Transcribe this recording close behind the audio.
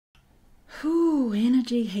Oh,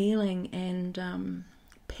 energy healing and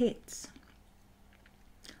pets.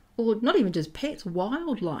 Or not even just pets,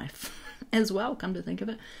 wildlife as well, come to think of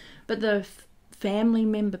it. But the family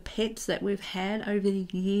member pets that we've had over the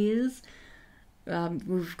years,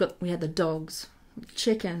 we had the dogs,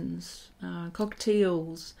 chickens,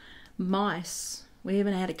 cockatiels, mice. We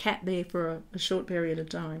even had a cat there for a short period of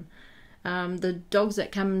time. The dogs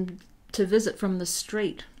that come to visit from the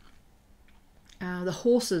street, the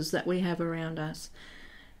horses that we have around us.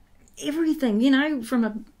 Everything, you know, from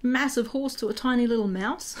a massive horse to a tiny little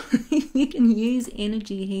mouse. You can use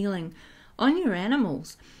energy healing on your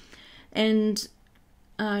animals. And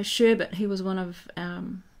Sherbet, he was one of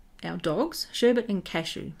our dogs, Sherbet and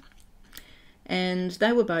Cashew. And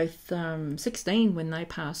they were both 16 when they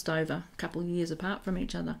passed over, a couple of years apart from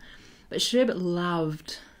each other. But Sherbet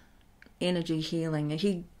loved energy healing. And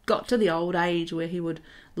he got to the old age where he would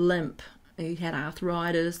limp. He had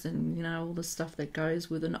arthritis and, you know, all the stuff that goes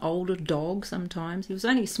with an older dog sometimes. He was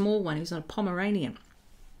only a small one. He was a Pomeranian.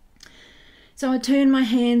 So I'd turn my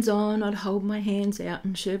hands on, I'd hold my hands out,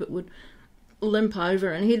 and Sherbet would limp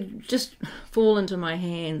over and he'd just fall into my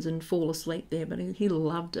hands and fall asleep there, but he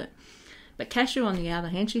loved it. But Cashew, on the other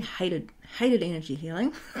hand, she hated energy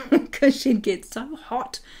healing because she'd get so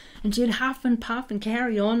hot and she'd huff and puff and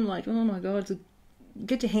carry on like, oh my God,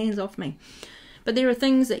 get your hands off me. But there are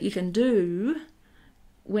things that you can do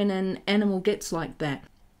when an animal gets like that.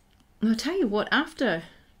 And I'll tell you what, after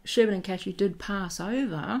Sherbet and Cashew did pass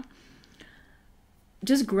over,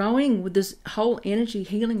 just growing with this whole energy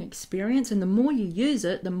healing experience, and the more you use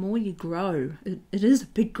it, the more you grow. It is a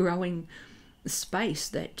big growing space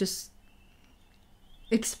that just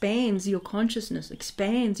expands your consciousness,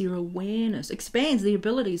 expands your awareness, expands the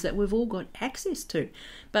abilities that we've all got access to,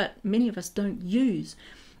 but many of us don't use.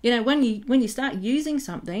 You know, when you start using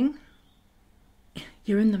something,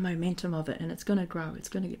 you're in the momentum of it and it's going to grow. It's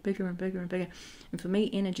going to get bigger and bigger and bigger. And for me,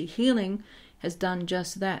 energy healing has done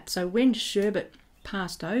just that. So when Sherbet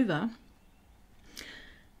passed over,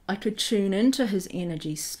 I could tune into his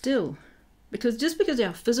energy still. Because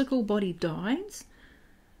our physical body dies,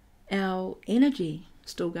 our energy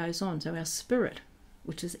still goes on. So our spirit,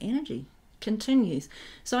 which is energy, continues.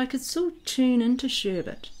 So I could still tune into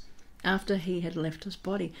Sherbet after he had left his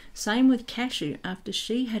body. Same with Cashew after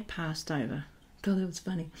she had passed over. God, that was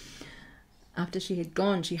funny. After she had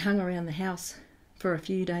gone, she hung around the house for a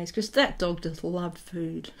few days because that dog just loved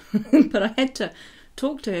food. But I had to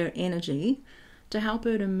talk to her energy to help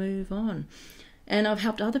her to move on. And I've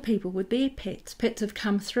helped other people with their pets. Pets have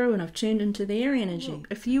come through and I've tuned into their energy.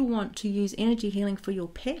 If you want to use energy healing for your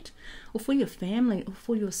pet or for your family or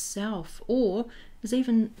for yourself, or is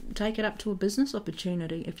even take it up to a business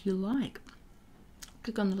opportunity if you like,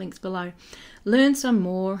 click on the links below. Learn some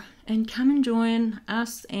more and come and join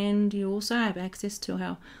us, and you also have access to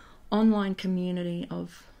our online community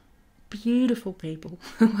of beautiful people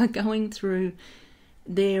who are going through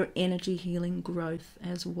their energy healing growth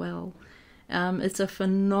as well. It's a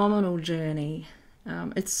phenomenal journey.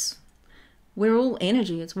 We're all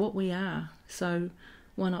energy, it's what we are. So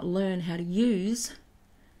why not learn how to use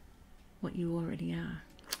what you already are?